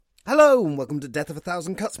Hello and welcome to Death of a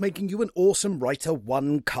Thousand Cuts, making you an awesome writer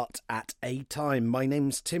one cut at a time. My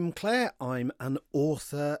name's Tim Clare. I'm an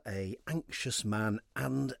author, an anxious man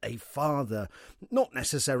and a father. Not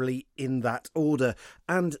necessarily in that order.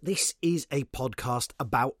 And this is a podcast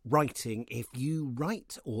about writing. If you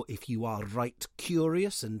write, or if you are write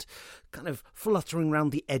curious and kind of fluttering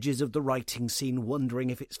around the edges of the writing scene, wondering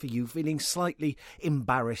if it's for you, feeling slightly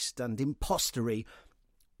embarrassed and impostery,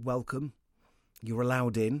 welcome. You're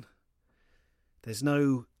allowed in. There's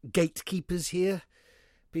no gatekeepers here.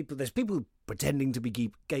 There's people pretending to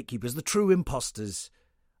be gatekeepers. The true imposters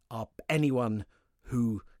are anyone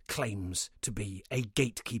who claims to be a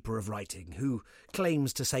gatekeeper of writing, who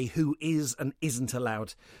claims to say who is and isn't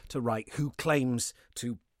allowed to write, who claims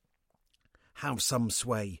to have some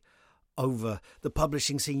sway over the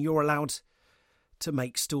publishing scene. You're allowed to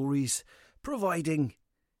make stories, providing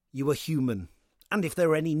you are human. And if there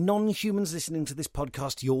are any non-humans listening to this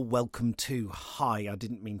podcast, you're welcome too. Hi, I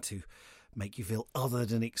didn't mean to make you feel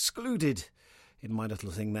othered and excluded in my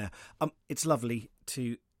little thing there. It's lovely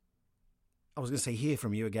to, I was going to say hear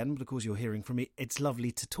from you again, but of course you're hearing from me. It's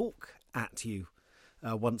lovely to talk at you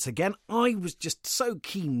once again. I was just so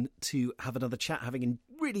keen to have another chat, having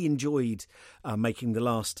really enjoyed making the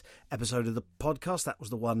last episode of the podcast. That was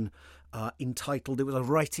the one entitled, it was a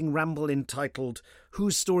writing ramble entitled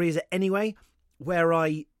Whose Story Is It Anyway?, where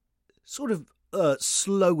I sort of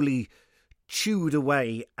slowly chewed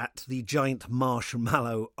away at the giant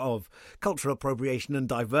marshmallow of cultural appropriation and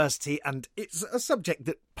diversity, and it's a subject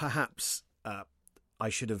that perhaps I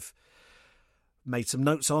should have made some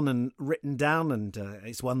notes on and written down, and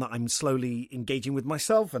it's one that I'm slowly engaging with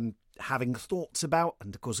myself and having thoughts about.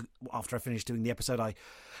 And of course, after I finished doing the episode, I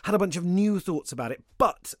had a bunch of new thoughts about it,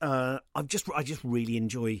 but I just really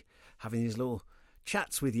enjoy having these little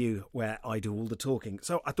chats with you where I do all the talking.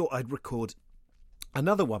 So I thought I'd record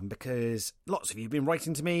another one because lots of you have been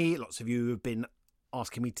writing to me, lots of you have been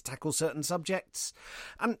asking me to tackle certain subjects,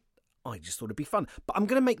 and I just thought it'd be fun. But I'm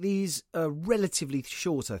going to make these relatively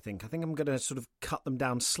short, I think. I'm going to sort of cut them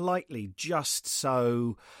down slightly just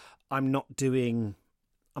so I'm not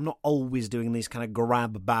always doing these kind of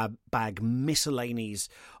grab bag miscellanies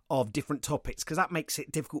of different topics, because that makes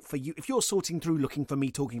it difficult for you. If you're sorting through looking for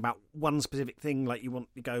me talking about one specific thing, like you want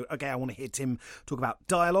to go, okay, I want to hear Tim talk about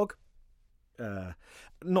dialogue.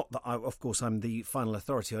 Not that, of course, I'm the final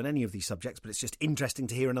authority on any of these subjects, but it's just interesting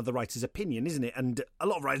to hear another writer's opinion, isn't it? And a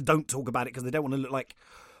lot of writers don't talk about it because they don't want to look like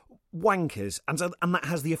wankers. And that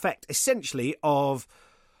has the effect, essentially, of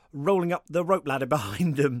rolling up the rope ladder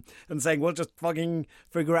behind them and saying, well, just fucking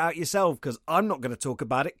figure it out yourself, because I'm not going to talk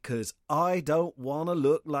about it because I don't want to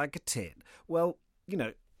look like a tit. Well, you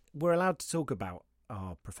know, we're allowed to talk about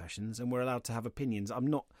our professions and we're allowed to have opinions. I'm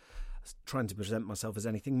not trying to present myself as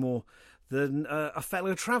anything more than a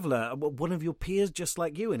fellow traveller, one of your peers just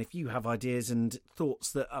like you. And if you have ideas and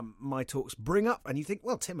thoughts that my talks bring up and you think,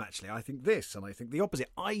 well, Tim, actually, I think this and I think the opposite,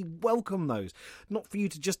 I welcome those. Not for you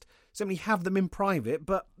to just simply have them in private,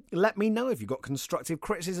 but let me know if you've got constructive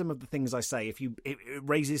criticism of the things I say. If it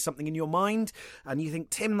raises something in your mind and you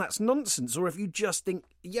think, Tim, that's nonsense, or if you just think,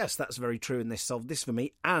 yes, that's very true and this solved this for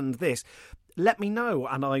me and this, let me know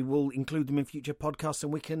and I will include them in future podcasts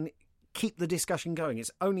and we can keep the discussion going.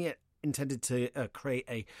 It's only intended to create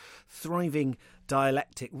a thriving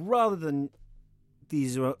dialectic rather than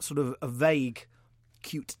these are sort of a vague,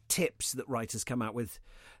 cute tips that writers come out with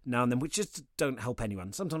now and then, which just don't help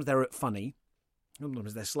anyone. Sometimes they're funny,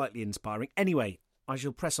 sometimes they're slightly inspiring. Anyway, I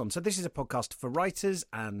shall press on. So this is a podcast for writers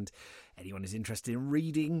and anyone who's interested in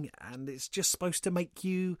reading, and it's just supposed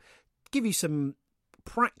to give you some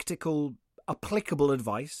practical, applicable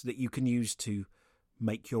advice that you can use to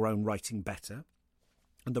make your own writing better.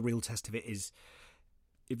 And the real test of it is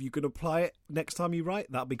if you can apply it next time you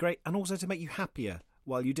write, that'll be great. And also to make you happier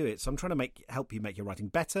while you do it. So I'm trying to help you make your writing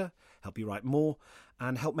better, help you write more,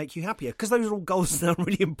 and help make you happier, because those are all goals that are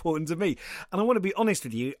really important to me. And I want to be honest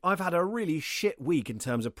with you, I've had a really shit week in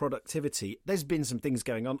terms of productivity. There's been some things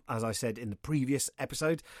going on, as I said in the previous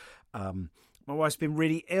episode. My wife's been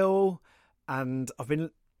really ill and I've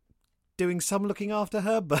been doing some looking after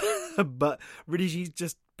her, but really she's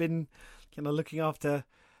just been kind of looking after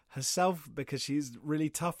herself because she's really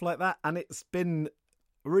tough like that, and it's been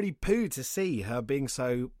really poo to see her being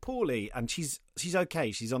so poorly. And she's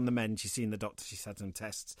okay, she's on the mend, she's seen the doctor, she's had some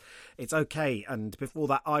tests, it's okay. And before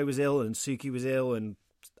that I was ill and Suki was ill, and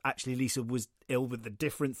actually Lisa was ill with a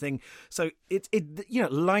different thing. So it you know,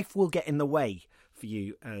 life will get in the way for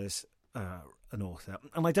you as an author,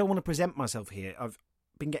 and I don't want to present myself here. I've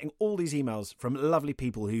been getting all these emails from lovely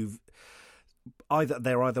people who've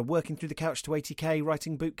they're either working through the Couch to 80k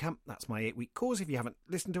writing bootcamp. That's my 8-week course. If you haven't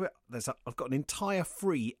listened to it, I've got an entire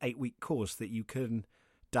free 8-week course that you can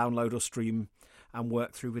download or stream and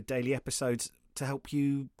work through with daily episodes to help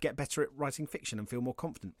you get better at writing fiction and feel more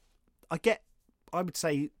confident. I would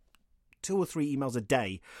say 2 or 3 emails a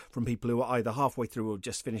day from people who are either halfway through or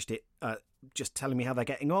just finished it, just telling me how they're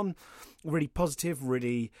getting on. Really positive,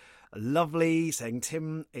 really lovely, saying,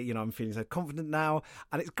 Tim, I'm feeling so confident now.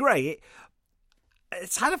 And it's great.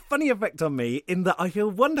 It's had a funny effect on me in that I feel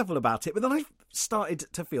wonderful about it, but then I started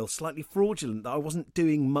to feel slightly fraudulent that I wasn't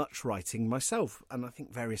doing much writing myself. And I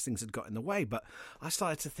think various things had got in the way, but I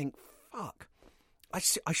started to think, fuck, I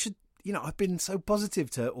should, I've been so positive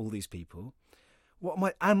to all these people.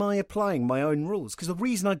 Am I applying my own rules? Because the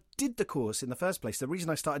reason I did the course in the first place, the reason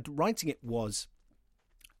I started writing it was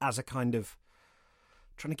as a kind of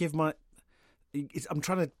trying to give I'm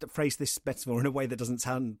trying to phrase this metaphor in a way that doesn't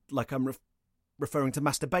sound like I'm referring to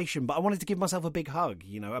masturbation, but I wanted to give myself a big hug,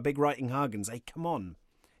 a big writing hug and say, come on,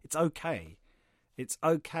 it's okay. It's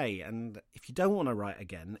okay. And if you don't want to write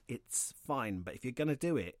again, it's fine. But if you're going to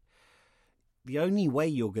do it, the only way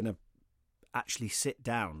you're going to actually sit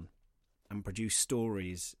down and produce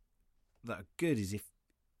stories that are good is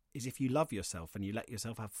if you love yourself and you let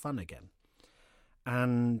yourself have fun again.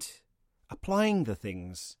 And applying the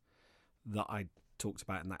things that I talked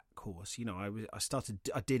about in that course,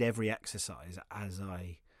 I did every exercise as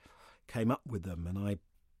I came up with them, and I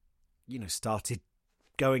started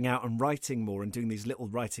going out and writing more and doing these little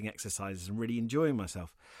writing exercises and really enjoying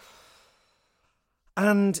myself.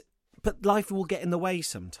 But life will get in the way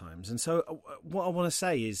sometimes. And so what I want to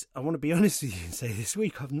say is, I want to be honest with you and say this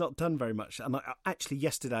week I've not done very much. And actually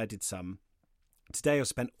yesterday I did some. Today I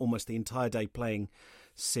spent almost the entire day playing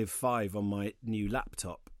Civ 5 on my new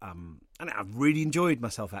laptop. And I've really enjoyed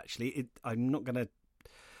myself, actually. I'm not going to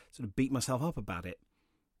sort of beat myself up about it.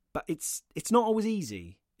 But it's not always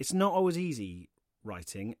easy. It's not always easy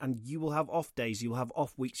writing. And you will have off days. You'll have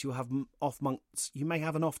off weeks. You'll have off months. You may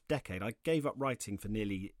have an off decade. I gave up writing for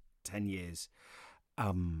nearly 10 years,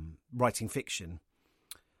 writing fiction,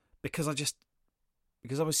 because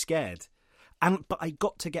I was scared. But I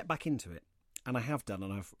got to get back into it. And I have done.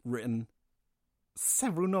 And I've written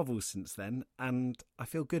several novels since then, and I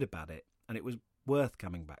feel good about it, and it was worth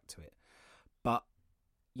coming back to it. But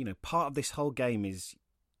part of this whole game is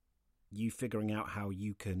you figuring out how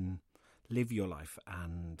you can live your life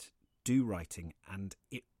and do writing and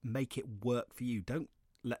make it work for you. Don't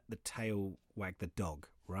let the tail wag the dog,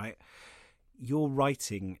 right? Your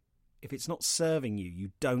writing, if it's not serving you,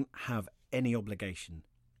 you don't have any obligation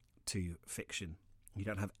to fiction. You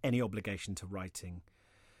don't have any obligation to writing.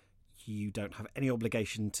 You don't have any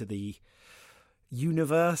obligation to the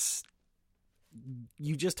universe.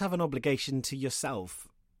 You just have an obligation to yourself.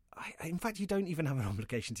 In fact, you don't even have an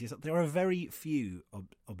obligation to yourself. There are very few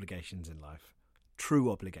obligations in life,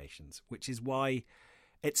 true obligations, which is why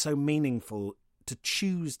it's so meaningful to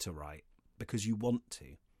choose to write because you want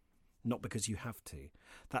to, not because you have to.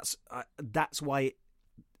 That's why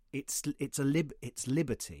it's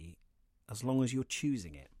liberty as long as you're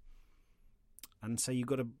choosing it. And so you've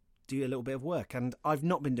got to do a little bit of work, and I've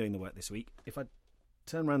not been doing the work this week. If I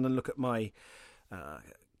turn around and look at my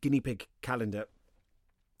guinea pig calendar,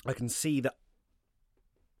 I can see that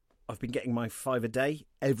I've been getting my 5 a day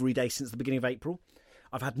every day since the beginning of April.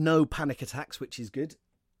 I've had no panic attacks, which is good.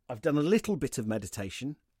 I've done a little bit of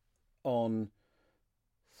meditation on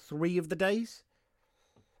 3 of the days.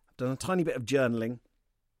 I've done a tiny bit of journaling,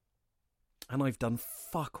 and I've done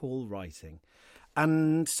fuck all writing.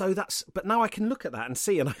 And so but now I can look at that and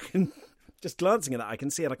see, and I can, just glancing at that, I can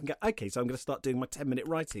see, and I can go, okay, so I'm going to start doing my 10-minute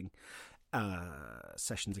writing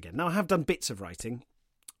sessions again. Now, I have done bits of writing.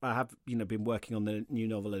 I have, been working on the new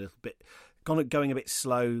novel a little bit, going a bit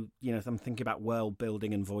slow. I'm thinking about world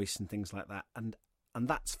building and voice and things like that, and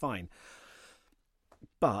that's fine.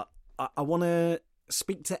 But I want to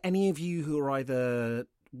speak to any of you who are either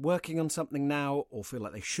working on something now or feel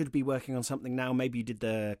like they should be working on something now. Maybe you did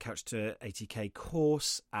the Couch to 80k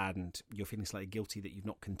course and you're feeling slightly guilty that you've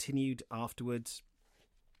not continued afterwards.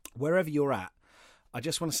 Wherever you're at, I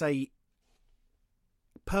just want to say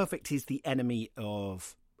perfect is the enemy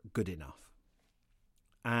of good enough,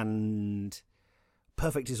 and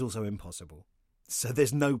perfect is also impossible. So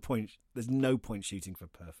there's no point shooting for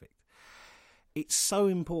perfect. It's so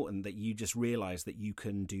important that you just realize that you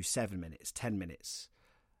can do 7 minutes, 10 minutes,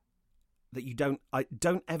 that you don't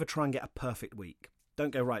ever try and get a perfect week.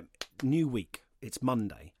 Don't go, right, new week, it's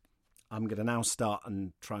Monday, I'm going to now start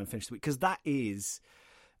and try and finish the week, because that is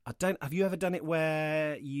Have you ever done it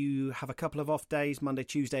where you have a couple of off days, Monday,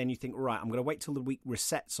 Tuesday, and you think, right, I'm going to wait till the week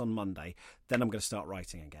resets on Monday, then I'm going to start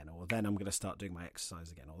writing again, or then I'm going to start doing my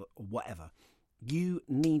exercise again, or whatever. You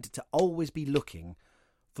need to always be looking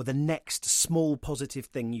for the next small positive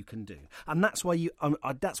thing you can do. And that's why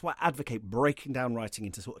that's why I advocate breaking down writing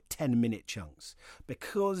into sort of 10-minute chunks,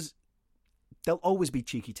 because there'll always be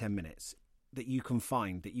cheeky 10 minutes that you can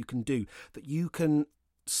find, that you can do, that you can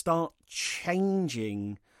start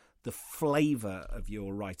changing the flavour of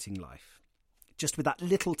your writing life. Just with that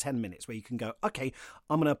little 10 minutes where you can go, okay,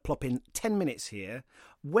 I'm going to plop in 10 minutes here.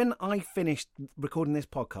 When I finish recording this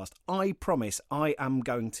podcast, I promise I am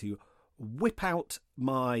going to whip out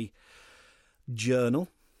my journal,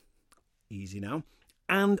 easy now,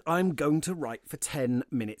 and I'm going to write for 10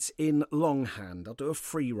 minutes in longhand. I'll do a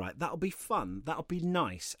free write. That'll be fun. That'll be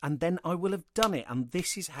nice. And then I will have done it. And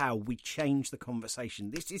this is how we change the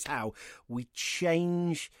conversation. This is how we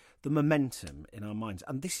change the momentum in our minds.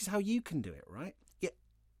 And this is how you can do it, right? Yeah,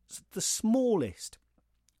 the smallest,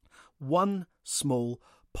 one small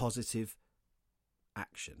positive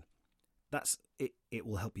action. That's it. It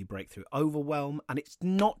will help you break through overwhelm. And it's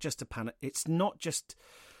not just a panic. This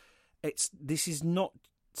is not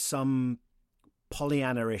some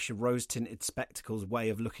Pollyanna-ish, rose-tinted spectacles way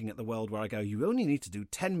of looking at the world where I go, you only need to do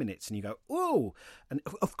 10 minutes. And you go, oh. And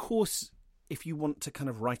of course, if you want to kind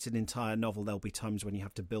of write an entire novel, there'll be times when you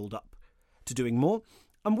have to build up to doing more.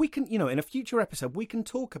 And we can, in a future episode, we can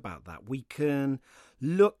talk about that. We can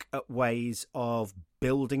look at ways of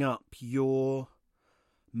building up your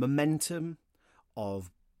momentum, of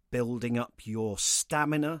building up your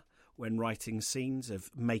stamina when writing scenes, of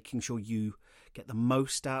making sure you get the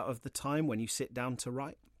most out of the time when you sit down to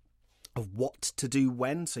write, of what to do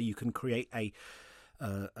when, so you can create a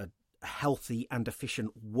healthy and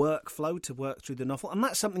efficient workflow to work through the novel. And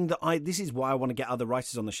that's something that this is why I want to get other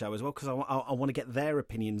writers on the show as well, because I want to get their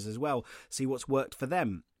opinions as well, see what's worked for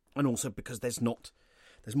them. And also because there's more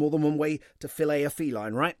than one way to fillet a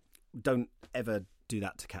feline, right? Don't ever do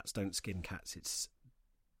that to cats. Don't skin cats. It's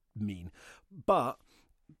mean. But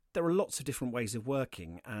there are lots of different ways of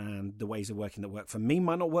working, and the ways of working that work for me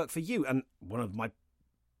might not work for you. And one of my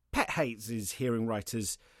pet hates is hearing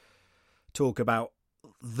writers talk about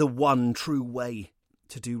the one true way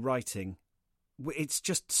to do writing. It's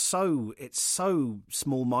so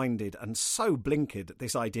small-minded and so blinkered,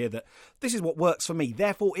 this idea that this is what works for me,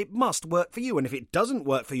 therefore it must work for you. And if it doesn't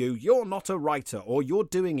work for you, you're not a writer, or you're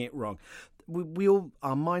doing it wrong. We all,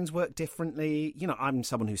 our minds work differently. I'm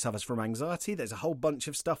someone who suffers from anxiety. There's a whole bunch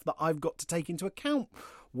of stuff that I've got to take into account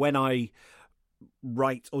when I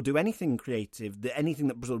write or do anything creative, anything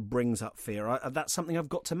that sort of brings up fear. That's something I've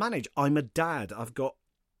got to manage. I'm a dad. I've got,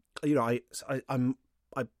 I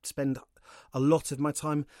spend a lot of my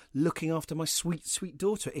time looking after my sweet, sweet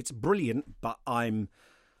daughter. It's brilliant, but I'm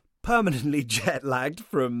permanently jet lagged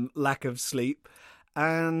from lack of sleep.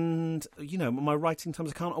 And, my writing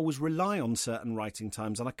times, I can't always rely on certain writing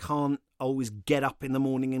times, and I can't always get up in the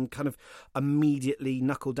morning and kind of immediately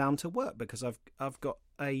knuckle down to work because I've got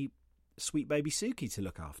a sweet baby Suki to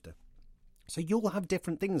look after. So you'll have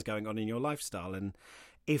different things going on in your lifestyle, and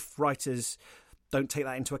if writers don't take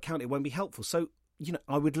that into account, it won't be helpful. So,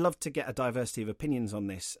 I would love to get a diversity of opinions on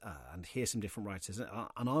this and hear some different writers, and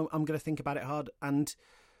I'm going to think about it hard, and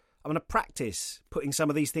I'm going to practice putting some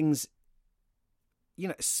of these things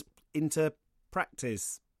into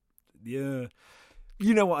practice. Yeah,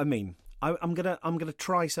 you know what I mean. I'm gonna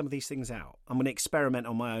try some of these things out. I'm gonna experiment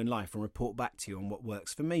on my own life and report back to you on what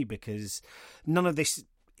works for me, because none of this,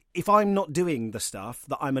 if I'm not doing the stuff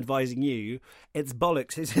that I'm advising you, it's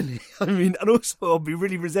bollocks, isn't it? I mean, and also I'll be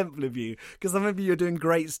really resentful of you, because some of you are doing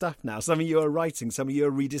great stuff now. Some of you are writing, some of you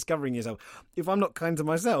are rediscovering yourself. If I'm not kind to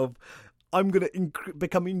myself, I'm going to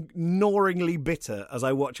become gnawingly bitter as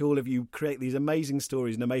I watch all of you create these amazing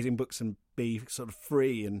stories and amazing books and be sort of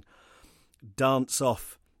free and dance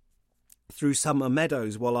off through summer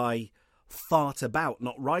meadows while I fart about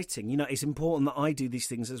not writing. It's important that I do these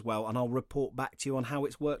things as well, and I'll report back to you on how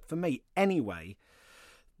it's worked for me. Anyway,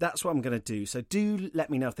 that's what I'm going to do. So do let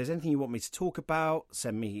me know if there's anything you want me to talk about.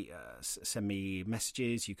 Send me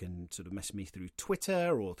messages. You can sort of message me through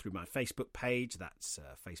Twitter or through my Facebook page. That's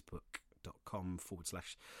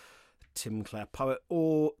facebook.com/Tim Clare Poet,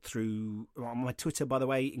 or through my Twitter, by the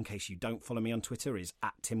way, in case you don't follow me on Twitter, is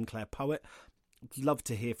 @Tim Clare Poet. Love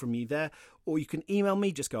to hear from you there. Or you can email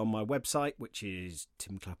me. Just go on my website, which is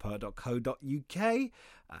timclarepoet.co.uk.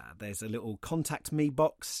 There's a little contact me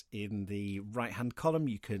box in the right hand column.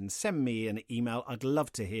 You can send me an email. I'd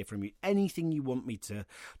love to hear from you. Anything you want me to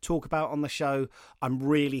talk about on the show, I'm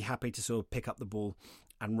really happy to sort of pick up the ball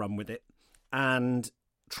and run with it. And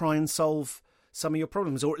try and solve some of your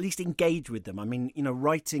problems, or at least engage with them. I mean,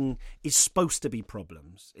 writing is supposed to be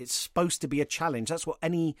problems. It's supposed to be a challenge. That's what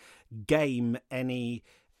any game, any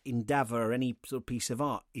endeavour, any sort of piece of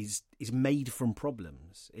art is made from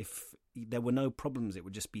problems. If there were no problems, it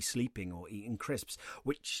would just be sleeping or eating crisps,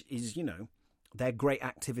 which is, they're great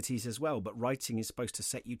activities as well. But writing is supposed to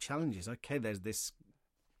set you challenges. Okay, there's this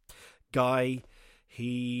guy,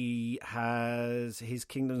 his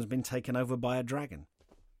kingdom's been taken over by a dragon.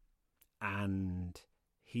 And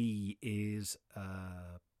he is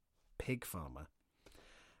a pig farmer.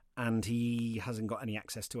 And he hasn't got any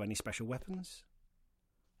access to any special weapons.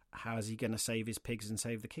 How is he going to save his pigs and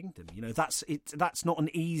save the kingdom? That's not an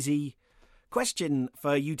easy question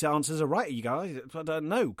for you to answer as a writer, you guys. I don't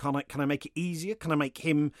know. Can I make it easier? Can I make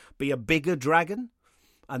him be a bigger dragon?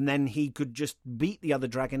 And then he could just beat the other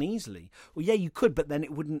dragon easily. Well, yeah, you could, but then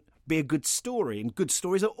it wouldn't be a good story. And good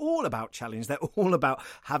stories are all about challenge. They're all about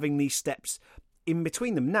having these steps in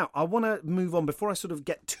between them. Now, I want to move on before I sort of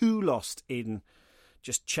get too lost in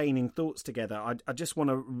just chaining thoughts together. I just want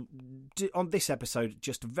to, on this episode,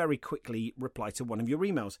 just very quickly reply to one of your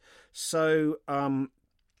emails. So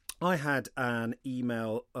I had an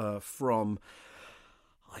email from,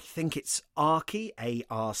 I think it's Arky,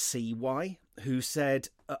 A-R-C-Y, who said,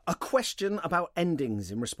 a question about endings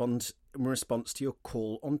in response to your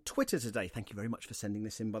call on Twitter today. Thank you very much for sending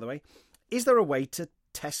this in, by the way. Is there a way to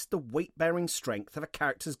test the weight-bearing strength of a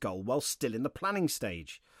character's goal while still in the planning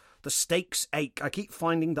stage? The stakes ache. I keep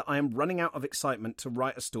finding that I am running out of excitement to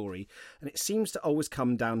write a story, and it seems to always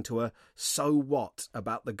come down to a so what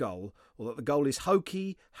about the goal, or that the goal is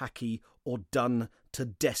hokey, hacky, or done to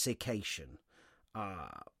desiccation.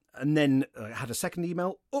 And then I had a second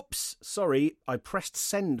email. Oops, sorry, I pressed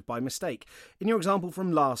send by mistake. In your example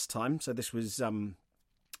from last time, so this was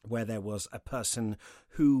where there was a person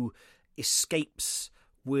who escapes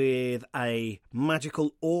with a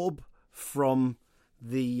magical orb from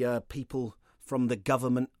the people from the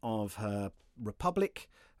government of her republic,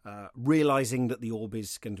 realising that the orb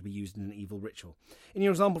is going to be used in an evil ritual. In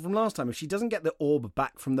your example from last time, if she doesn't get the orb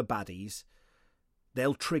back from the baddies,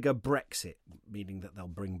 they'll trigger Brexit, meaning that they'll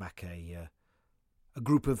bring back a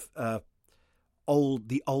group of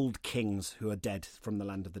the old kings who are dead from the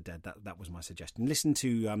land of the dead. That was my suggestion. Listen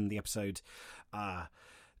to the episode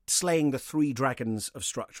Slaying the Three Dragons of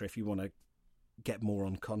Structure if you want to get more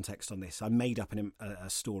on context on this. I made up a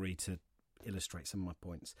story to illustrate some of my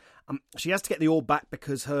points. She has to get the orb back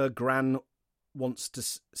because her gran wants to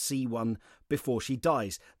see one before she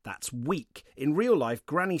dies. That's weak. In real life,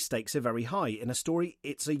 granny stakes are very high. In a story,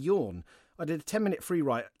 it's a yawn. I did a 10-minute free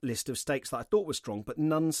write list of stakes that I thought were strong, but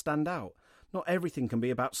none stand out. Not everything can be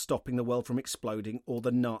about stopping the world from exploding or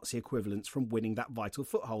the Nazi equivalents from winning that vital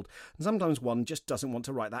foothold. And sometimes one just doesn't want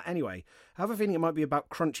to write that anyway. I have a feeling it might be about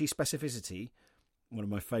crunchy specificity, one of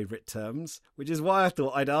my favourite terms, which is why I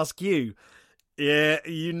thought I'd ask you. Yeah,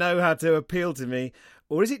 you know how to appeal to me.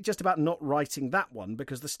 Or is it just about not writing that one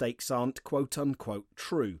because the stakes aren't quote-unquote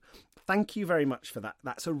true? Thank you very much for that.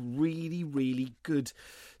 That's a really, really good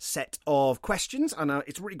set of questions. And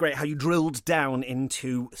it's really great how you drilled down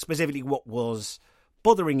into specifically what was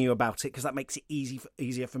bothering you about it, because that makes it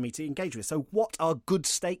easier for me to engage with. So what are good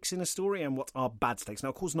stakes in a story and what are bad stakes? Now,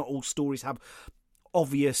 of course, not all stories have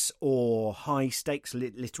obvious or high stakes.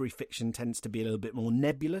 Literary fiction tends to be a little bit more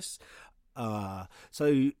nebulous.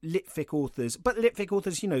 So litfic authors,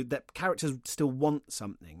 that characters still want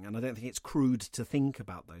something, and I don't think it's crude to think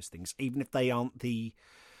about those things, even if they aren't the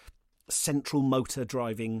central motor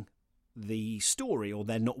driving the story, or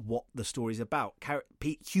they're not what the story's about.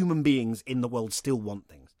 Human beings in the world still want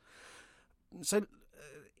things. So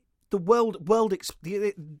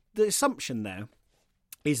the assumption there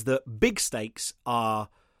is that big stakes are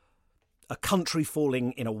a country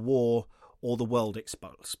falling in a war or the world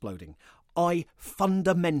exploding. I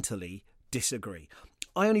fundamentally disagree.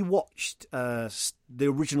 I only watched the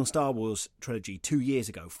original Star Wars trilogy 2 years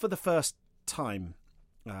ago for the first time.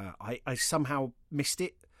 I somehow missed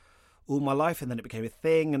it all my life, and then it became a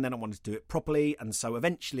thing, and then I wanted to do it properly, and so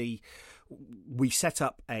eventually we set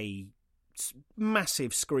up a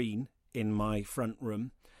massive screen in my front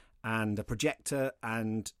room and a projector,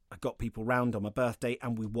 and I got people round on my birthday,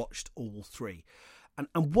 and we watched all three.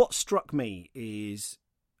 And what struck me is,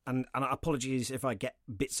 and apologies if I get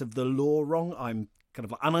bits of the lore wrong, I'm kind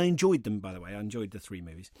of like, and I enjoyed them, by the way, I enjoyed the three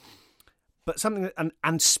movies. But something, and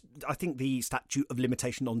I think the statute of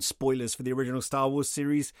limitation on spoilers for the original Star Wars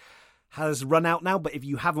series has run out now, but if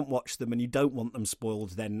you haven't watched them and you don't want them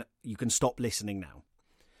spoiled, then you can stop listening now.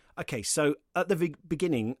 Okay, so at the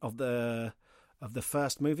beginning of the of the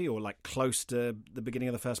first movie, or like close to the beginning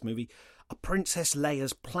of the first movie, a Princess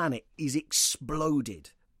Leia's planet is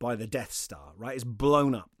exploded by the Death Star, right? It's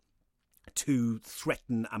blown up to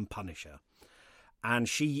threaten and punish her. And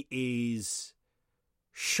she is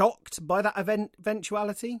shocked by that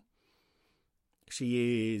eventuality.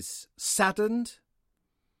 She is saddened.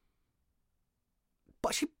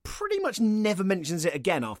 But she pretty much never mentions it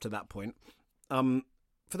again after that point.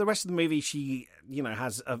 For the rest of the movie, she,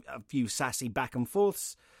 has a few sassy back and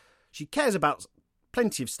forths. She cares about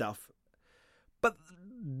plenty of stuff. But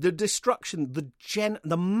the destruction,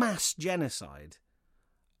 the mass genocide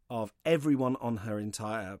of everyone on her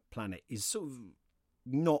entire planet is sort of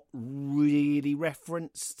not really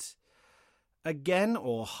referenced again,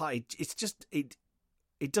 or it's just, it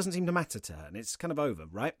doesn't seem to matter to her, and it's kind of over,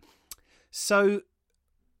 right? So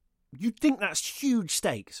you'd think that's huge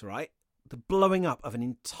stakes, right? The blowing up of an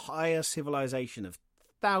entire civilization of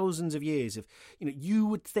thousands of years of, you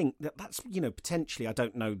would think that's, potentially, I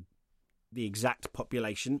don't know the exact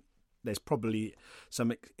population. There's probably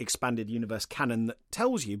some expanded universe canon that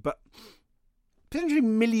tells you, but potentially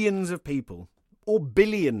millions of people or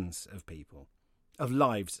billions of people, of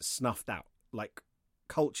lives snuffed out, like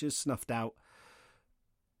cultures snuffed out,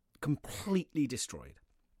 completely destroyed.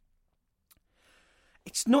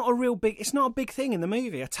 It's not a big thing in the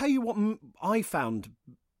movie. I tell you what I found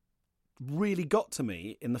really got to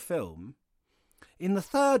me in the film. In the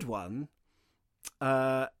third one,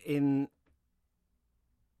 in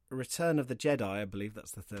Return of the Jedi, I believe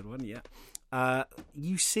that's the third one, yeah.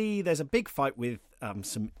 You see there's a big fight with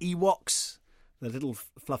some Ewoks, the little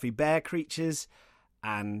fluffy bear creatures,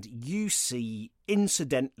 and you see,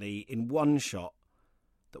 incidentally, in one shot,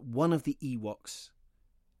 that one of the Ewoks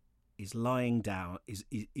is lying down,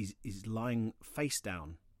 is lying face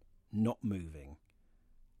down, not moving,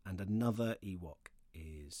 and another Ewok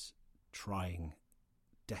is trying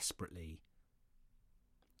desperately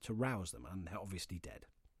to rouse them, and they're obviously dead.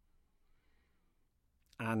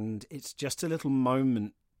 And it's just a little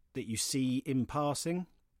moment that you see in passing.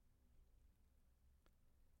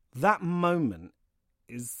 That moment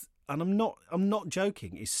is, and I'm not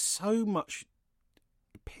joking, is so much,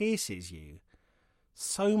 it pierces you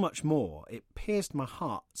so much more. It pierced my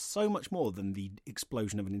heart so much more than the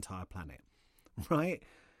explosion of an entire planet, right?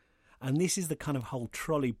 And this is the kind of whole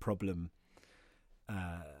trolley problem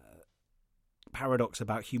paradox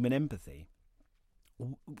about human empathy.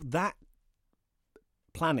 That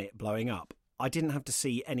planet blowing up, I didn't have to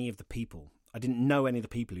see any of the people. I didn't know any of the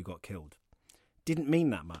people who got killed. Didn't mean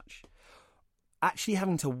that much. Actually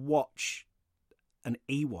having to watch an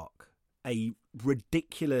Ewok, a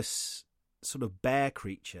ridiculous sort of bear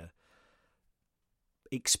creature,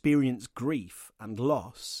 experience grief and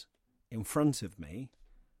loss in front of me,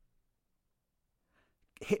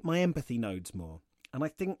 hit my empathy nodes more. And I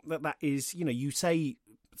think that is, you say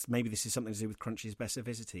maybe this is something to do with Crunchy's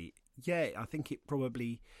specificity. Yeah, I think it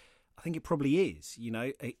probably is.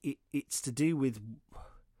 It's to do with,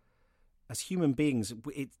 as human beings,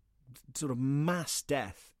 it sort of mass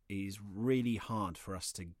death is really hard for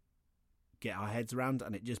us to get our heads around,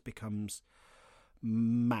 and it just becomes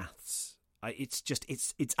maths.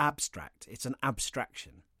 It's abstract. It's an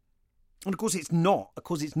abstraction, and of course it's not. Of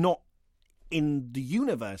course it's not in the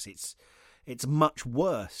universe. It's much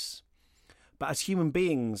worse. But as human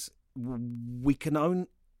beings, we can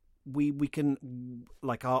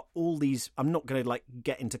all these. I'm not going to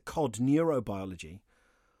get into COD neurobiology,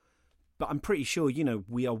 but I'm pretty sure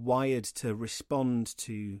we are wired to respond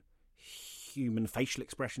to human facial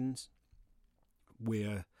expressions.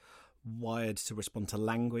 We're wired to respond to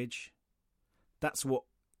language. That's what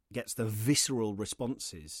gets the visceral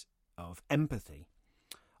responses of empathy.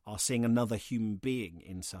 Are seeing another human being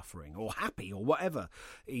in suffering or happy or whatever.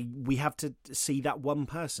 We have to see that one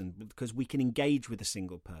person because we can engage with a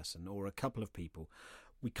single person or a couple of people.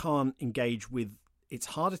 We can't engage with, it's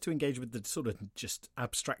harder to engage with the sort of just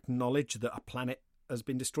abstract knowledge that a planet has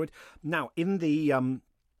been destroyed. Now, in the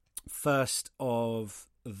first of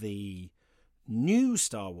the new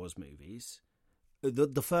Star Wars movies,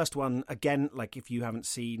 the first one, again, if you haven't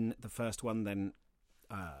seen the first one, then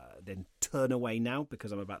turn away now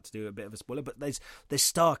because I'm about to do a bit of a spoiler. But there's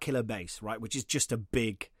Starkiller Base, right, which is just a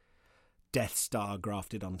big Death Star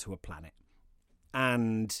grafted onto a planet,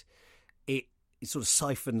 and it sort of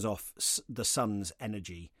siphons off the sun's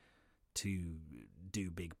energy to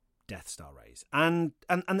do big Death Star rays, and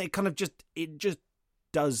it kind of just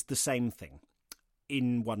does the same thing.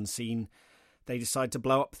 In one scene, they decide to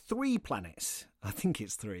blow up 3 planets. I think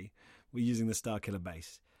it's 3. We're using the Starkiller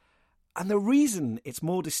Base. And the reason it's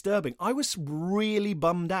more disturbing, I was really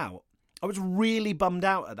bummed out. I was really bummed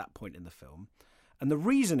out at that point in the film And the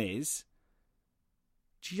reason is,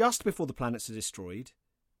 just before the planets are destroyed,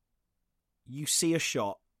 you see a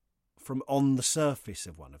shot from on the surface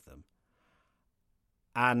of one of them.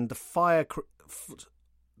 And the fire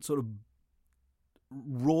sort of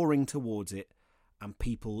roaring towards it, and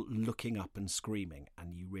people looking up and screaming,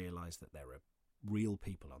 and you realise that there are real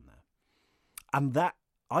people on there. And that,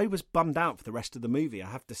 I was bummed out for the rest of the movie, I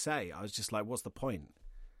have to say. I was just like, what's the point?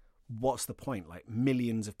 What's the point? Like,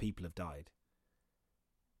 millions of people have died.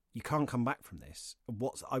 You can't come back from this.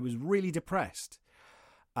 I was really depressed,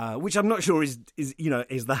 which I'm not sure is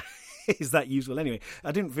that is that useful anyway.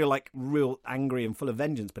 I didn't feel like real angry and full of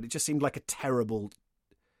vengeance, but it just seemed like a terrible.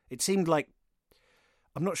 It seemed like,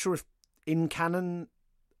 I'm not sure if in canon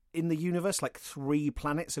in the universe, like 3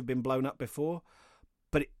 planets have been blown up before,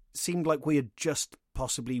 but it seemed like we had just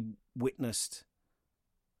possibly witnessed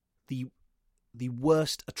the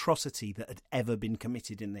worst atrocity that had ever been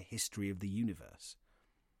committed in the history of the universe.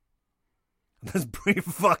 That's pretty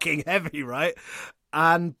fucking heavy, right?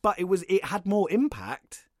 But it had more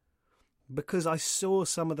impact because I saw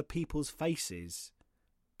some of the people's faces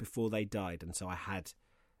before they died, and so I had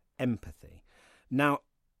empathy. Now,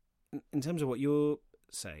 in terms of what you're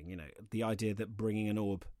saying, the idea that bringing an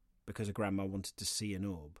orb because a grandma wanted to see an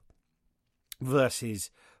orb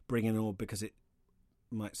versus bringing an orb because it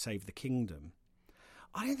might save the kingdom.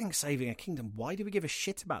 I don't think saving a kingdom, why do we give a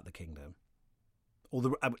shit about the kingdom?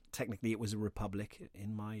 Technically, it was a republic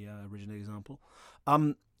in my original example.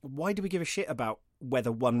 Why do we give a shit about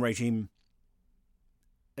whether one regime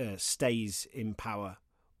stays in power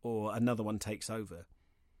or another one takes over?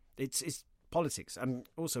 It's politics, and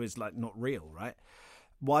also it's like not real, right?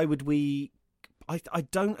 Why would we? I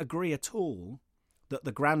don't agree at all that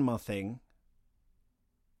the grandma thing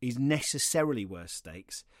is necessarily worse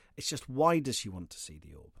stakes. It's just, why does she want to see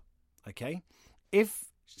the orb? Okay, if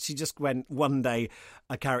she just went one day,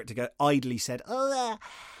 a character idly said, "Oh,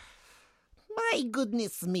 my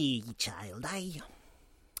goodness me, child, I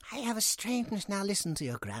have a strangeness." Now listen to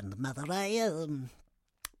your grandmother. I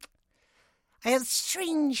have a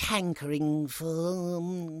strange hankering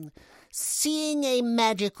for seeing a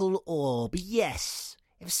magical orb. Yes,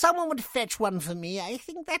 if someone would fetch one for me, I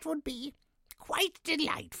think that would be quite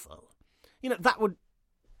delightful. That would.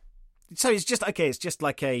 So it's just okay. It's just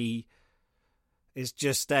like a. It's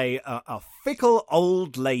just a fickle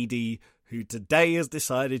old lady who today has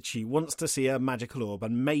decided she wants to see a magical orb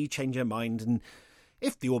and may change her mind. And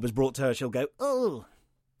if the orb is brought to her, she'll go, "Oh,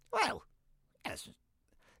 well, yes,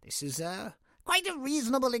 this is quite a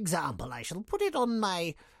reasonable example. I shall put it on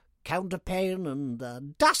my counterpane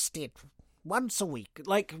and dust it once a week."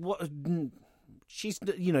 Like, what? She's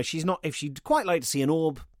not. If she'd quite like to see an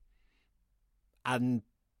orb, and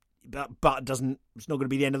but doesn't. It's not going to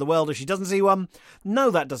be the end of the world if she doesn't see one.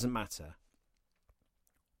 No, that doesn't matter.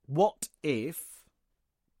 What if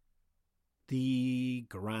the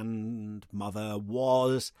grandmother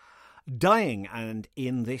was dying, and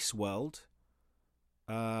in this world,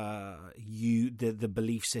 the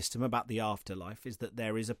belief system about the afterlife is that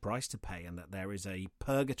there is a price to pay and that there is a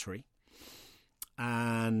purgatory,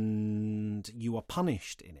 and you are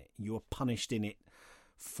punished in it. You are punished in it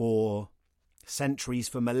for centuries,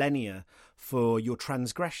 for millennia, for your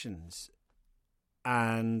transgressions.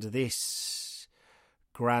 And this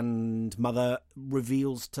grandmother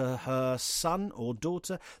reveals to her son or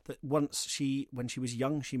daughter that when she was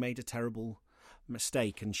young, she made a terrible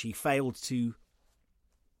mistake and she failed to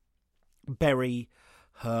bury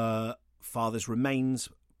her father's remains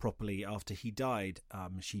properly after he died.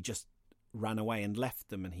 She just ran away and left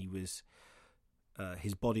them, and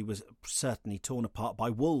his body was certainly torn apart by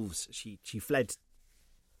wolves. She fled,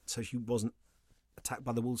 so she wasn't attacked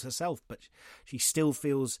by the wolves herself, but she still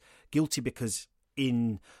feels guilty because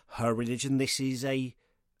in her religion this is a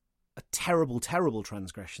terrible, terrible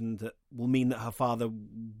transgression that will mean that her father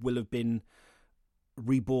will have been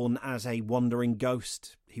reborn as a wandering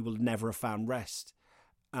ghost. He will never have found rest.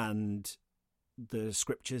 And the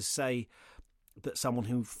scriptures say that someone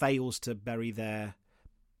who fails to bury their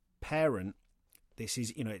parent, this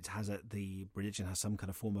is, the religion has some kind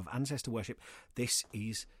of form of ancestor worship. This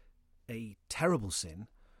is a terrible sin,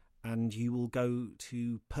 and you will go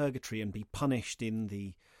to purgatory and be punished in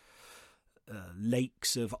the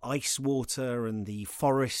lakes of ice water and the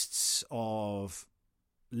forests of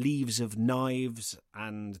leaves of knives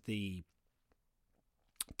and the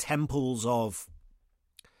temples of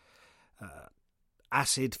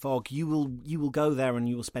acid fog. You will go there and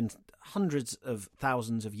you will spend hundreds of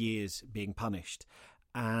thousands of years being punished.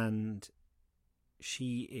 And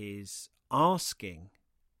she is asking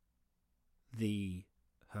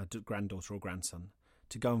her granddaughter or grandson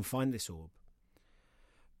to go and find this orb.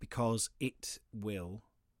 because it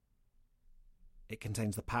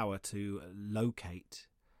contains the power to locate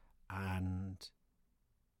and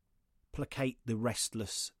placate the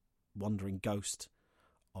restless, wandering ghost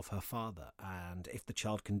of her father. And if the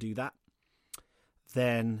child can do that,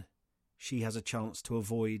 then she has a chance to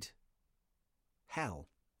avoid hell.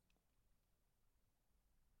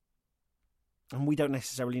 And we don't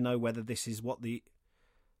necessarily know whether this is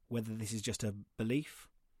just a belief,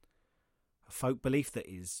 a folk belief that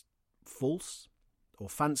is false or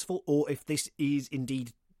fanciful, or if this is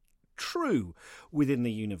indeed true within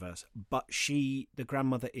the universe. But the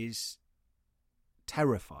grandmother, is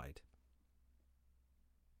terrified.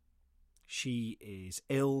 She is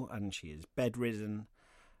ill and she is bedridden,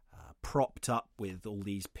 propped up with all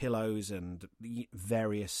these pillows, and the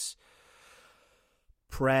various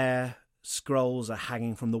prayer scrolls are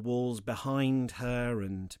hanging from the walls behind her,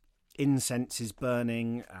 and incense is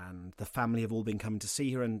burning, and the family have all been coming to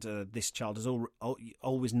see her, and this child has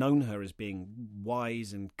always known her as being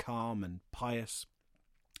wise and calm and pious,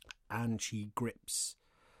 and she grips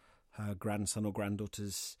her grandson or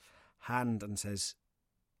granddaughter's hand and says,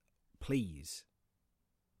 please,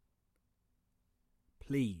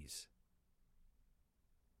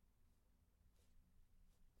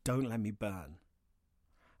 don't let me burn.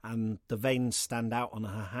 And the veins stand out on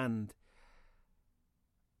her hand,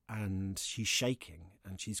 and she's shaking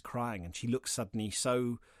and she's crying, and she looks suddenly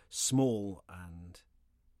so small and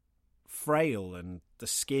frail, and the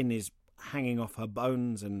skin is hanging off her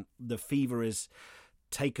bones, and the fever has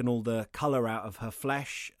taken all the colour out of her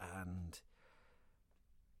flesh, and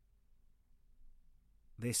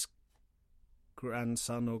this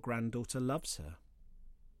grandson or granddaughter loves her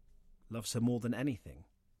more than anything.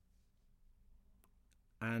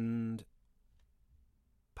 And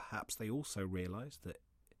perhaps they also realise that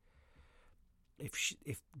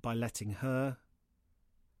if by letting her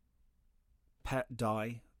pet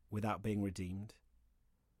die without being redeemed,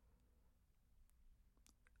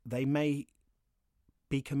 they may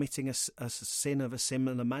be committing a sin of a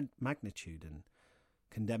similar magnitude and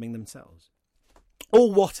condemning themselves.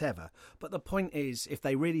 Or whatever. But the point is, if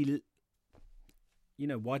they really,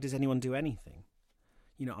 why does anyone do anything?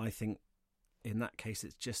 I think in that case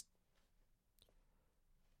it's just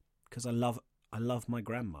because I love my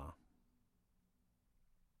grandma.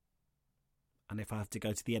 And if I have to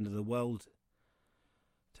go to the end of the world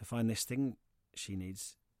to find this thing she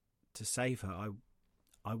needs to save her,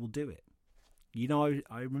 I will do it.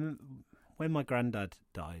 I remember when my granddad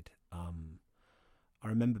died, I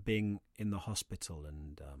remember being in the hospital,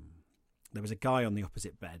 and there was a guy on the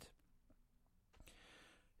opposite bed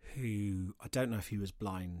who, I don't know if he was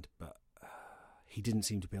blind, but he didn't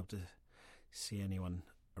seem to be able to see anyone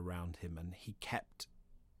around him, and he kept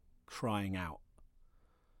crying out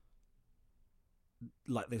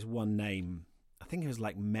like this one name. I think it was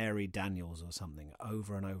like Mary Daniels or something,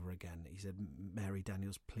 over and over again. He said, Mary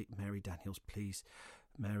Daniels, please, Mary Daniels, please,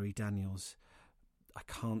 Mary Daniels, I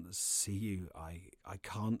can't see you. I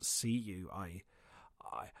can't see you. I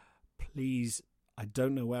please, I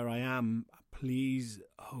don't know where I am. Please,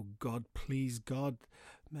 oh God, please, God,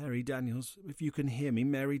 Mary Daniels, if you can hear me,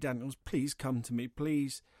 Mary Daniels, please come to me,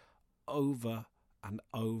 please. Over and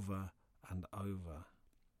over and over.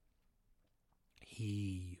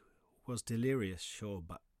 He was delirious, sure,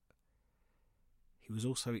 but he was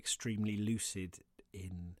also extremely lucid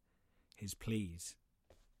in his pleas.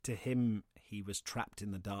 To him, he was trapped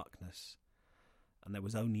in the darkness, and there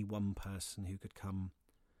was only one person who could come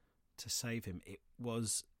to save him. It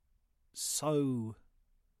was so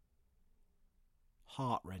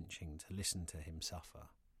heart-wrenching to listen to him suffer,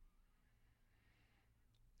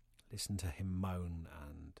 listen to him moan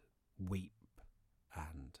and weep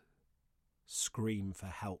and scream for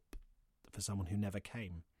help for someone who never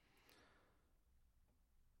came.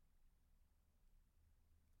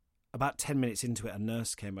 About 10 minutes into it, a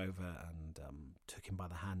nurse came over and took him by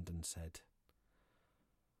the hand and said,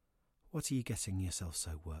 "What are you getting yourself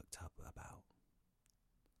so worked up about?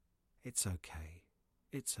 It's okay.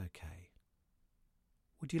 It's okay.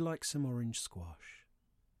 Would you like some orange squash?"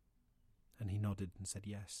 And he nodded and said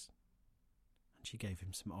yes. And she gave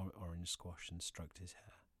him some orange squash and stroked his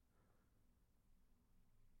hair.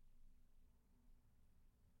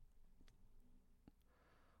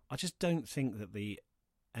 I just don't think that the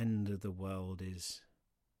end of the world is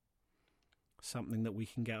something that we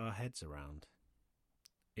can get our heads around.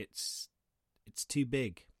 It's too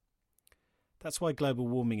big. That's why global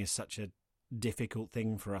warming is such a difficult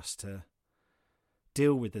thing for us to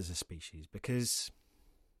deal with as a species, because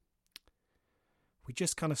we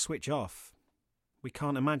just kind of switch off. We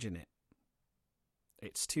can't imagine it.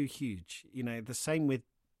 It's too huge. The same with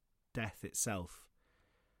death itself.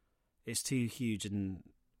 It's too huge, and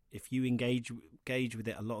if you engage with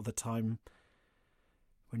it a lot of the time,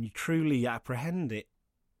 when you truly apprehend it,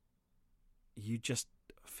 you just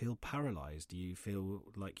feel paralyzed. You feel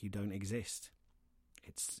like you don't exist.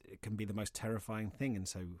 It can be the most terrifying thing, and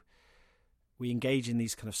so we engage in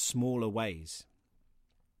these kind of smaller ways.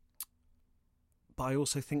 But I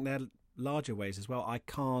also think there are larger ways as well. I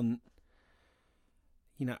can't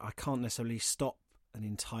necessarily stop an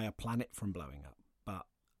entire planet from blowing up, but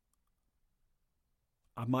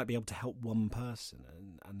I might be able to help one person,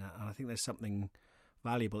 and I think there's something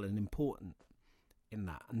valuable and important in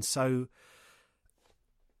that. And so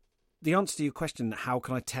the answer to your question, how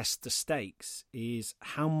can I test the stakes, is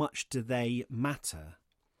how much do they matter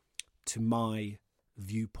to my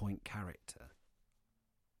viewpoint character?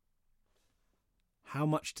 How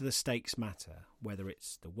much do the stakes matter? Whether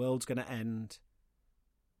it's the world's going to end,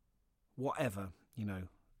 whatever,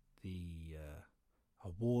 a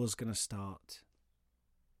war's going to start,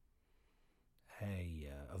 a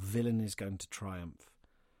villain is going to triumph.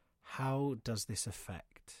 How does this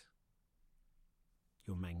affect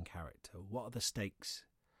your main character? What are the stakes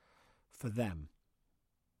for them?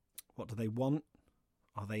 What do they want?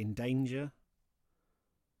 Are they in danger?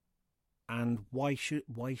 And why do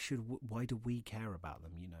we care about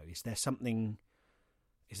them? Is there something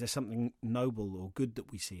noble or good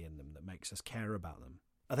that we see in them that makes us care about them?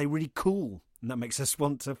 Are they really cool and that makes us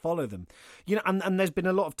want to follow them? And there's been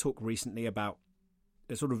a lot of talk recently about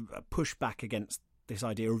a sort of a pushback against this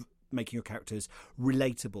idea of making your characters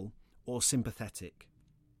relatable or sympathetic.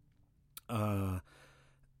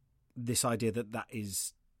 This idea that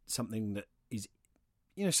is something that is,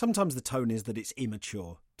 sometimes the tone is that it's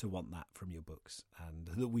immature to want that from your books, and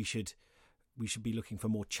that we should be looking for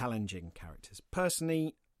more challenging characters.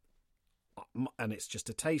 Personally, and it's just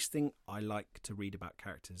a taste thing, I like to read about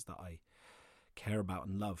characters that I care about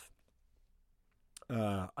and love.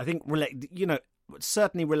 I think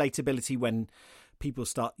certainly relatability, when people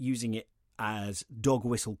start using it as dog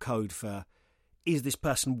whistle code for, is this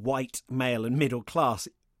person white, male and middle class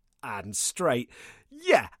and straight?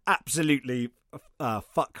 Yeah, absolutely.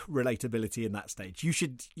 Fuck relatability in that stage. You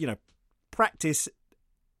should, practice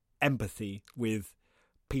empathy with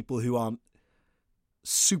people who aren't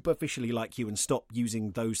superficially like you, and stop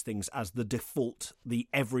using those things as the default, the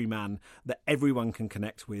everyman that everyone can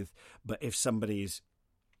connect with. But if somebody's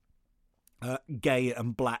gay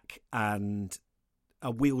and black and a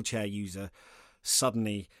wheelchair user,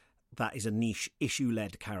 suddenly that is a niche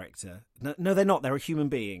issue-led character. No, they're not. They're a human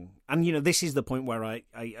being. And, this is the point where I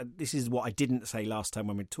this is what I didn't say last time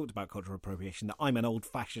when we talked about cultural appropriation, that I'm an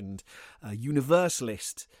old-fashioned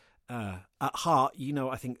universalist at heart.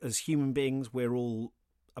 I think as human beings, we're all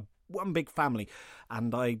one big family.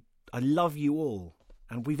 And I love you all.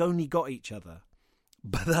 And we've only got each other.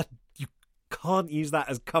 But that you can't use that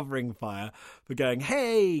as covering fire for going,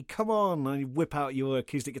 hey, come on, and you whip out your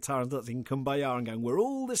acoustic guitar and start singing Kumbaya and going, we're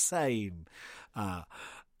all the same.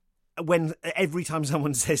 When every time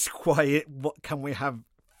someone says quiet, what can we have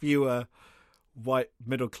fewer white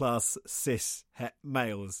middle class cis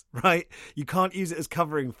males, right? You can't use it as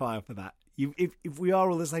covering fire for that. If we are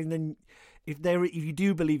all the same, then if you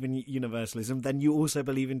do believe in universalism, then you also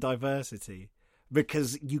believe in diversity.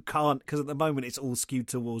 Because at the moment it's all skewed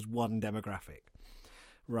towards one demographic.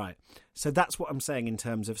 Right. So that's what I'm saying in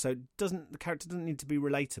terms of, the character doesn't need to be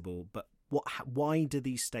relatable, but why do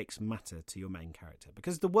these stakes matter to your main character?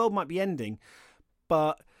 Because the world might be ending,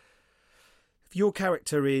 but if your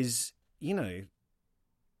character is,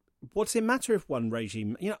 what's it matter if one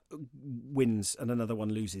regime, wins and another one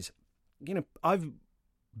loses? I've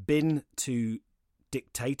been to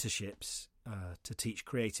dictatorships to teach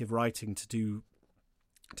creative writing, to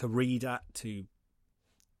read at, to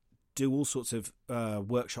do all sorts of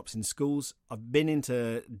workshops in schools. I've been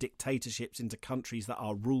into dictatorships, into countries that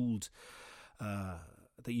are ruled where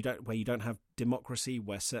you don't have democracy,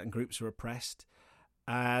 where certain groups are oppressed,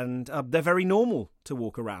 and they're very normal to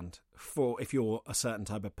walk around if you're a certain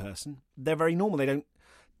type of person. They're very normal. They don't.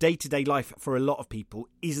 Day-to-day life for a lot of people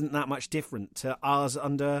isn't that much different to ours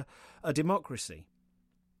under a democracy.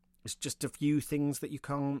 It's just a few things that you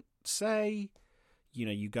can't say.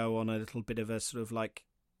 You go on a little bit of a sort of like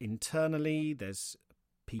internally, there's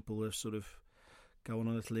people who sort of go on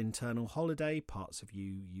a little internal holiday, parts of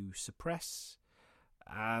you suppress,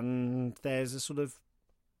 and there's a sort of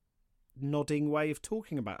nodding way of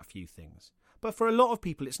talking about a few things. But for a lot of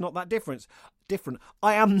people, it's not that different.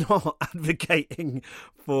 I am not advocating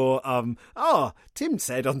for, Tim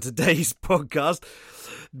said on today's podcast,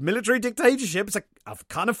 military dictatorships are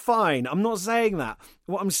kind of fine. I'm not saying that.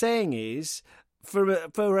 What I'm saying is,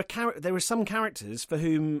 for a character, there are some characters for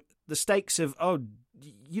whom the stakes of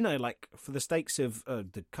like for the stakes of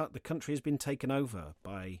the country has been taken over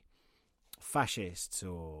by fascists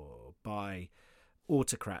or by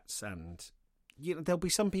autocrats, and there'll be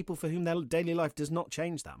some people for whom their daily life does not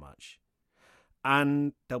change that much,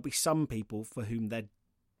 and there'll be some people for whom their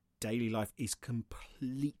daily life is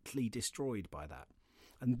completely destroyed by that.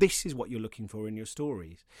 And this is what you're looking for in your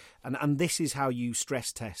stories. And this is how you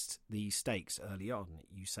stress test these stakes early on.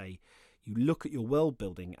 You look at your world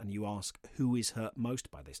building and you ask, who is hurt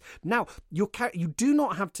most by this? Now, you do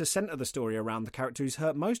not have to centre the story around the character who's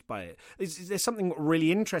hurt most by it. There's something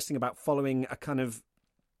really interesting about following a kind of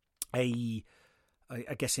I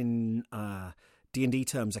guess in D&D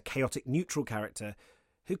terms, a chaotic neutral character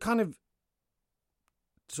who kind of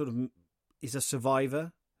sort of is a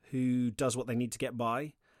survivor who does what they need to get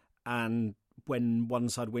by, and when one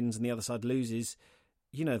side wins and the other side loses,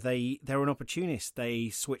 they're an opportunist. They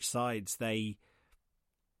switch sides. They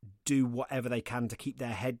do whatever they can to keep their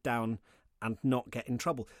head down and not get in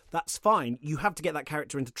trouble. That's fine. You have to get that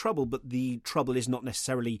character into trouble, but the trouble is not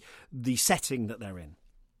necessarily the setting that they're in.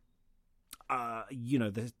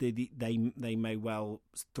 They may well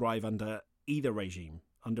thrive under either regime,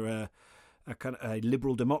 under a kind of a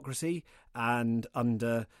liberal democracy and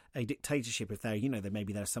under a dictatorship. If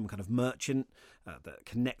maybe they're some kind of merchant that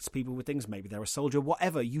connects people with things. Maybe they're a soldier,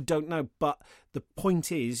 whatever, you don't know. But the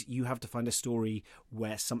point is, you have to find a story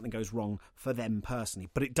where something goes wrong for them personally.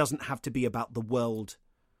 But it doesn't have to be about the world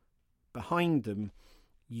behind them.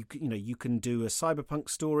 You can do a cyberpunk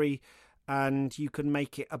story, and you can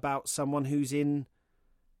make it about someone who's in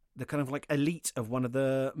the kind of like elite of one of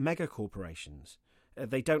the mega corporations.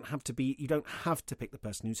 They don't have to be. You don't have to pick the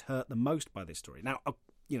person who's hurt the most by this story. Now,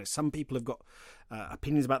 some people have got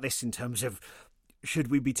opinions about this in terms of, should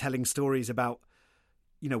we be telling stories about,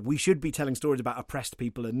 we should be telling stories about oppressed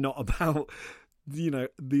people and not about, the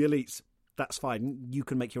elites. That's fine. You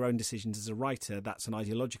can make your own decisions as a writer. That's an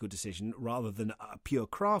ideological decision rather than a pure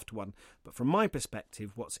craft one. But from my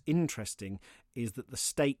perspective, what's interesting is that the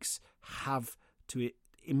stakes have to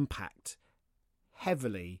impact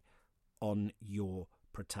heavily on your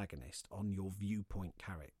protagonist, on your viewpoint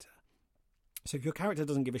character. So if your character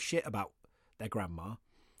doesn't give a shit about their grandma,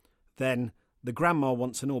 then the grandma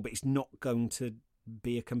wants an all, but it's not going to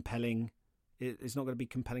be compelling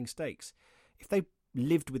stakes. If they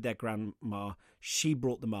lived with their grandma, she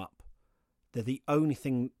brought them up, they're the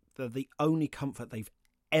only comfort they've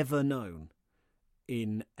ever known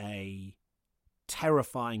in a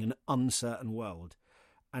terrifying and uncertain world.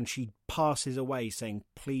 And she passes away saying,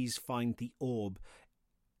 please find the orb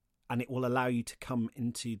and it will allow you to come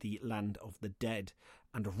into the land of the dead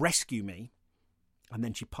and rescue me. And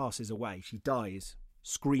then she passes away. She dies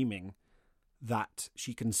screaming that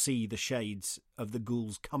she can see the shades of the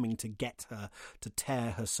ghouls coming to get her, to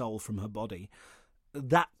tear her soul from her body.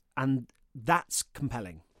 That's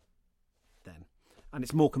compelling then. And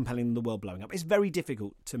it's more compelling than the world blowing up. It's very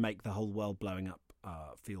difficult to make the whole world blowing up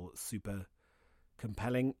feel super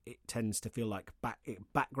compelling. It tends to feel like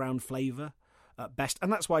background flavour at best,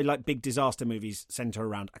 and that's why big disaster movies centre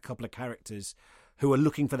around a couple of characters who are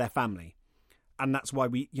looking for their family, and that's why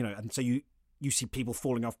and so you see people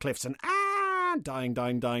falling off cliffs and dying,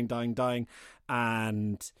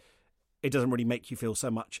 and it doesn't really make you feel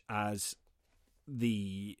so much as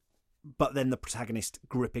but then the protagonist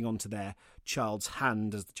gripping onto their child's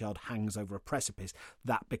hand as the child hangs over a precipice,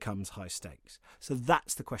 that becomes high stakes. So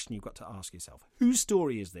that's the question you've got to ask yourself. Whose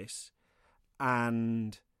story is this?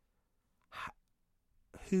 And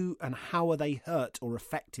who and how are they hurt or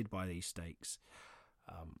affected by these stakes?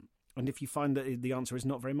 And if you find that the answer is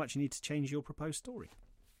not very much, you need to change your proposed story.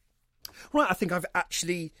 Right, I think I've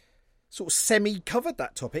actually sort of semi-covered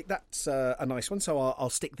that topic. That's a nice one, so I'll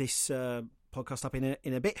stick this podcast up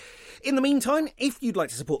in a bit. In the meantime, if you'd like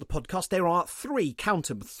to support the podcast, there are three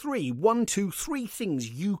things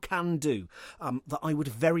you can do that I would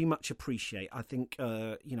very much appreciate. I think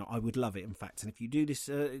I would love it, in fact. And if you do this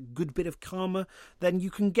good bit of karma, then you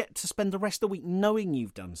can get to spend the rest of the week knowing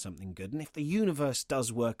you've done something good. And if the universe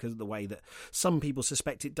does work the way that some people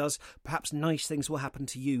suspect it does, perhaps nice things will happen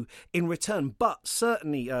to you in return. But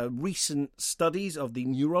certainly recent studies of the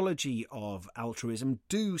neurology of altruism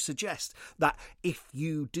do suggest that if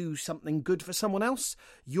you do something good for someone else,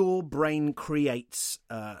 your brain creates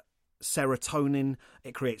serotonin,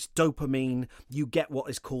 it creates dopamine, you get what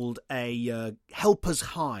is called a helper's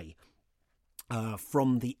high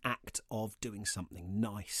from the act of doing something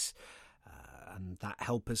nice. And that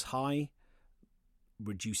helper's high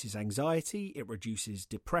reduces anxiety, it reduces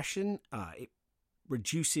depression, it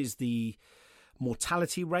reduces the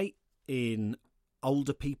mortality rate in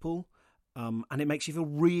older people, and it makes you feel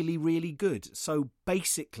really, really good. So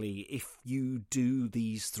basically, if you do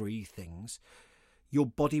these 3 things, your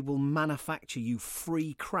body will manufacture you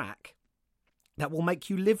free crack that will make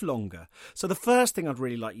you live longer. So the first thing I'd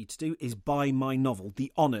really like you to do is buy my novel,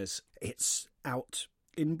 The Honours. It's out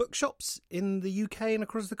in bookshops in the UK and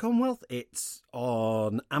across the Commonwealth. It's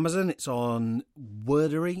on Amazon. It's on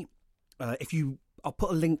Wordery. I'll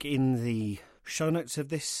put a link in the show notes of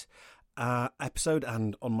this episode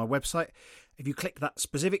and on my website. If you click that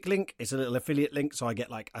specific link, it's a little affiliate link, so I get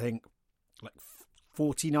like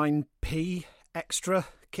 49p extra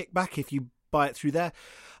kickback if you buy it through there.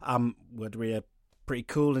 Wordery are pretty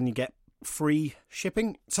cool, and you get free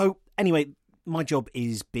shipping. So anyway, my job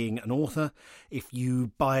is being an author. If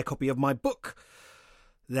you buy a copy of my book,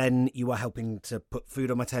 then you are helping to put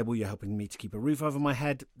food on my table. You're helping me to keep a roof over my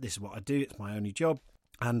head. This is what I do. It's my only job,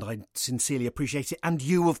 and I sincerely appreciate it. And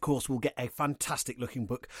you, of course, will get a fantastic looking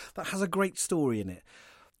book that has a great story in it.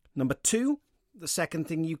 Number 2, the second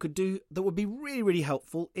thing you could do that would be really, really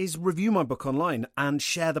helpful is review my book online and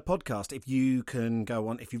share the podcast. If you can go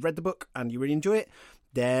on, if you've read the book and you really enjoy it,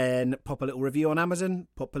 then pop a little review on Amazon,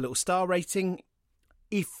 pop a little star rating.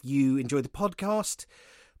 If you enjoy the podcast,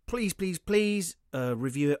 please, please, please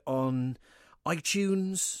review it on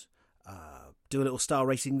iTunes. Do a little star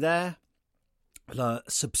rating there.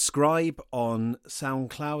 Subscribe on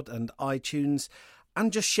SoundCloud and iTunes,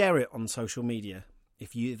 and just share it on social media.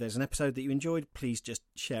 If there's an episode that you enjoyed, please just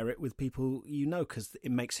share it with people you know, because it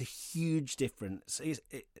makes a huge difference.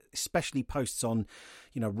 Especially posts on,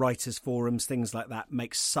 writers' forums, things like that,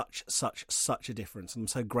 makes such a difference. I'm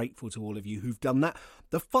so grateful to all of you who've done that.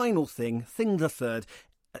 The final thing, the third,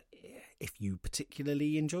 if you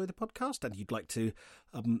particularly enjoy the podcast and you'd like to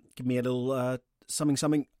give me a little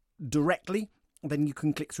something directly, then you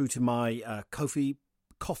can click through to my Ko-fi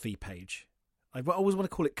coffee page. I always want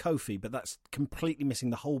to call it Ko-fi, but that's completely missing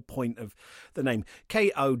the whole point of the name.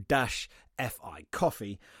 Ko-fi,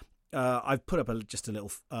 coffee. I've put up just a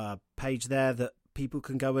little page there that people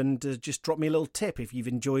can go and just drop me a little tip. If you've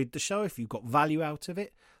enjoyed the show, if you've got value out of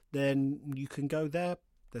it, then you can go there.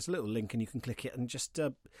 There's a little link and you can click it and just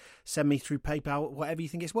send me through PayPal whatever you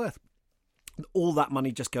think it's worth. All that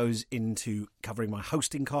money just goes into covering my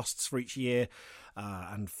hosting costs for each year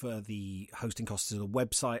and for the hosting costs of the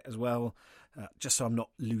website as well, just so I'm not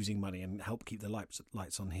losing money and help keep the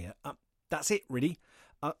lights on here. That's it, really.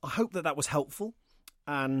 I hope that was helpful,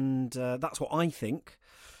 and that's what I think.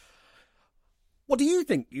 What do you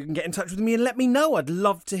think? You can get in touch with me and let me know. I'd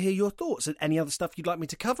love to hear your thoughts and any other stuff you'd like me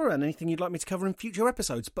to cover and anything you'd like me to cover in future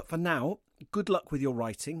episodes. But for now, good luck with your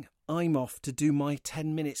writing. I'm off to do my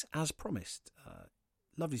 10 minutes as promised.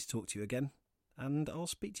 Lovely to talk to you again, and I'll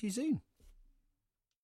speak to you soon.